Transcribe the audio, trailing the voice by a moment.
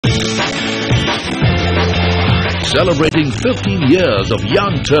celebrating 15 years of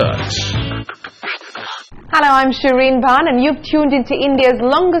Young Turks. Hello, I'm Shireen Bhan and you've tuned into India's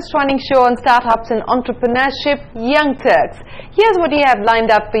longest running show on startups and entrepreneurship, Young Turks. Here's what we have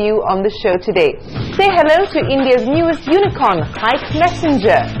lined up for you on the show today. Say hello to India's newest unicorn, Hike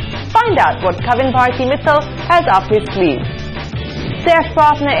Messenger. Find out what Bharti has up his sleeve. Safe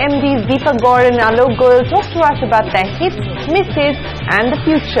Partner MDs Deepak Gaur and Alok Goyal talk to us about their hits, misses and the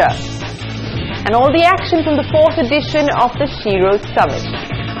future. And all the action from the 4th edition of the Shiro Summit.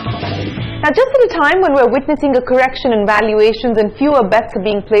 Now, just at a time when we're witnessing a correction in valuations and fewer bets are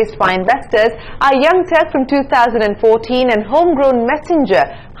being placed by investors, our Young Turk from 2014 and homegrown messenger,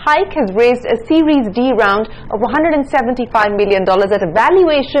 Hike, has raised a Series D round of $175 million at a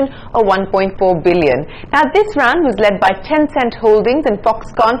valuation of $1.4 billion. Now, this round was led by Tencent Holdings and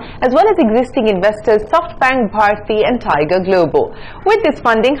Foxconn, as well as existing investors SoftBank, Bharti and Tiger Global. With this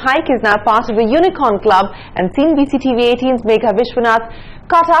funding, Hike is now part of the Unicorn Club, and CNBC TV 18's Megha Vishwanath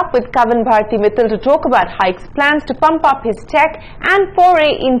caught up with Bharti to talk about Hike's plans to pump up his tech and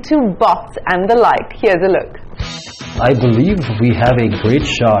foray into bots and the like. Here's a look. I believe we have a great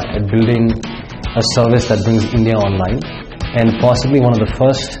shot at building a service that brings India online, and possibly one of the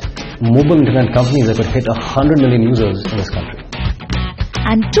first mobile internet companies that could hit 100 million users in this country.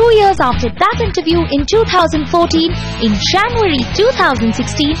 And 2 years after that interview in 2014, in January 2016,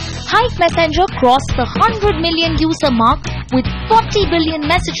 Hike Messenger crossed the 100 million user mark with 40 billion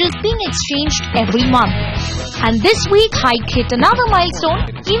messages being exchanged every month. And this week, Hike hit another milestone,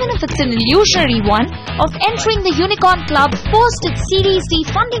 even if it's an illusionary one, of entering the Unicorn Club post its Series D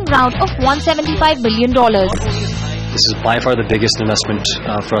funding round of $175 million. This is by far the biggest investment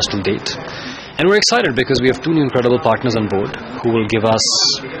for us to date. And we're excited because we have two new incredible partners on board who will give us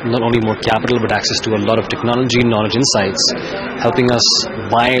not only more capital but access to a lot of technology, knowledge, insights, helping us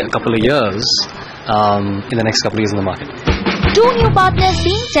buy a couple of years in the next couple of years in the market. Two new partners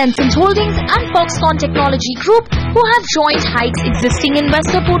being Tencent Holdings and Foxconn Technology Group, who have joined Hike's existing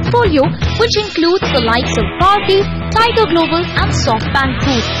investor portfolio, which includes the likes of Bharti, Tiger Global and SoftBank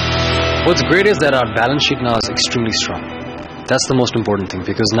Group. What's great is that our balance sheet now is extremely strong. That's the most important thing,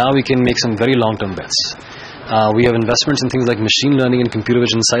 because now we can make some very long-term bets. We have investments in things like machine learning and computer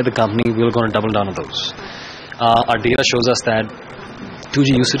vision inside the company. We're going to double down on those. Our data shows us that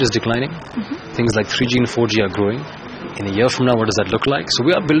 2G usage is declining. Things like 3G and 4G are growing. In a year from now, what does that look like? So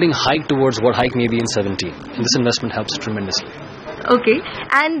we are building Hike towards what Hike may be in 17. And this investment helps tremendously. Okay,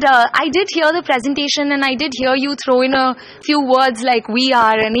 and I did hear the presentation and I did hear you throw in a few words like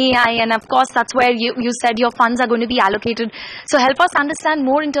VR and AI, and of course that's where you said your funds are going to be allocated. So help us understand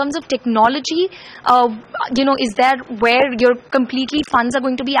more in terms of technology. Is there where your completely funds are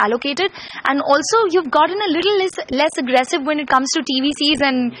going to be allocated? And also you've gotten a little less aggressive when it comes to TVCs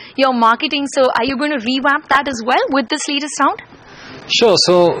and your marketing. So are you going to revamp that as well with this latest round? Sure.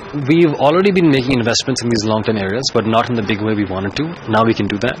 So we've already been making investments in these long-term areas, but not in the big way we wanted to. Now we can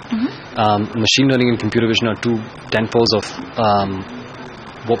do that. Machine learning and computer vision are two tentpoles of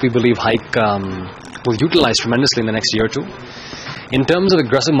what we believe Hike will utilize tremendously in the next year or two. In terms of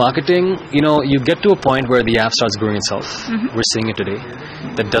aggressive marketing, you get to a point where the app starts growing itself. We're seeing it today.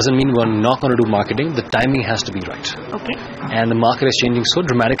 That doesn't mean we're not going to do marketing. The timing has to be right. Okay. And the market is changing so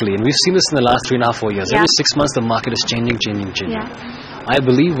dramatically. And we've seen this in the last 3.5, 4 years. Every 6 months, the market is changing. Yeah. I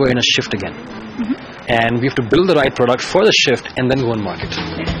believe we're in a shift again. And we have to build the right product for the shift and then go and market.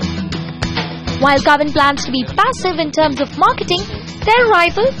 While Cowen plans to be passive in terms of marketing, their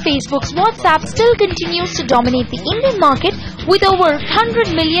rival, Facebook's WhatsApp, still continues to dominate the Indian market with over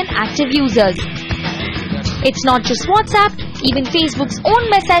 100 million active users. It's not just WhatsApp, even Facebook's own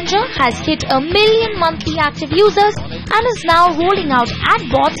Messenger has hit 1 million monthly active users and is now rolling out ad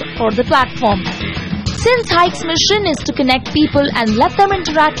bots for the platform. Since Hike's mission is to connect people and let them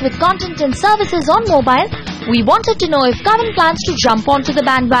interact with content and services on mobile, we wanted to know if Cowen plans to jump onto the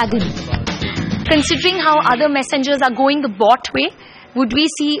bandwagon. Considering how other messengers are going the bot way, would we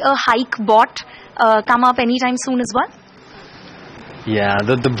see a Hike bot come up anytime soon as well? Yeah,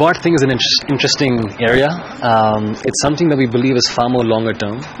 the bot thing is an interesting area. It's something that we believe is far more longer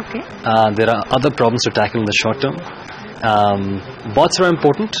term. Okay. There are other problems to tackle in the short term. Bots are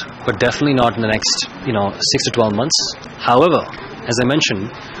important, but definitely not in the next 6 to 12 months. However, as I mentioned,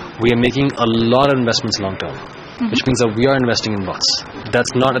 we are making a lot of investments long term, which means that we are investing in bots.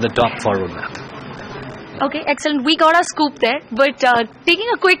 That's not at the top of our roadmap. Okay, excellent. We got a scoop there. But taking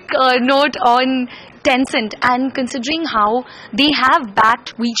a quick note on Tencent, and considering how they have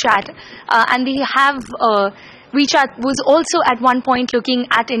backed WeChat and they have WeChat was also at one point looking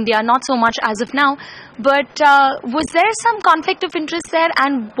at India, not so much as of now. But was there some conflict of interest there,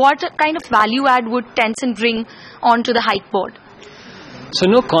 and what kind of value add would Tencent bring onto the Hike board? So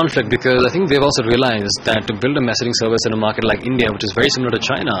no conflict, because I think they've also realized that to build a messaging service in a market like India, which is very similar to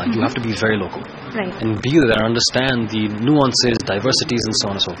China, you have to be very local. Right. And be there, understand the nuances, diversities, and so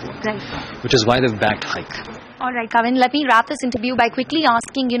on and so forth. Right. Which is why they've backed Hike. All right, Kavin, let me wrap this interview by quickly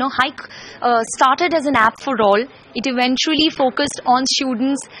asking, Hike started as an app for all. It eventually focused on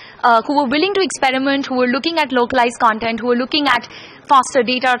students who were willing to experiment, who were looking at localized content, who were looking at faster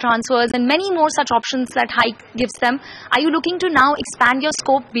data transfers, and many more such options that Hike gives them. Are you looking to now expand your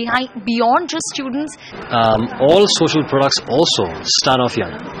scope beyond just students? All social products also start off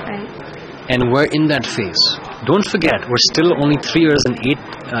young. Right. And we're in that phase. Don't forget, we're still only 3 years and 3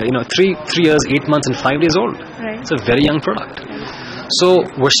 years, 8 months and 5 days old. Right. It's a very young product. So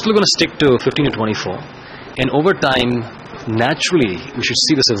we're still going to stick to 15 to 24. And over time, naturally, we should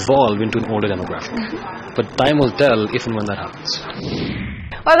see this evolve into an older demographic. But time will tell if and when that happens.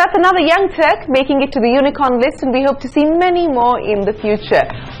 Well, that's another Young Turk making it to the unicorn list, and we hope to see many more in the future.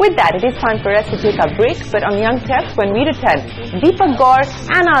 With that, it is time for us to take our break. But on Young Turk, when we return, Deepak Gaur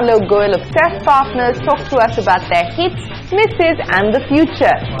and Alok Goyal of Self Partners talk to us about their hits, misses, and the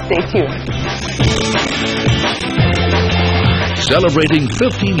future. Stay tuned. Celebrating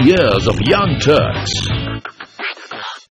 15 years of Young Turks.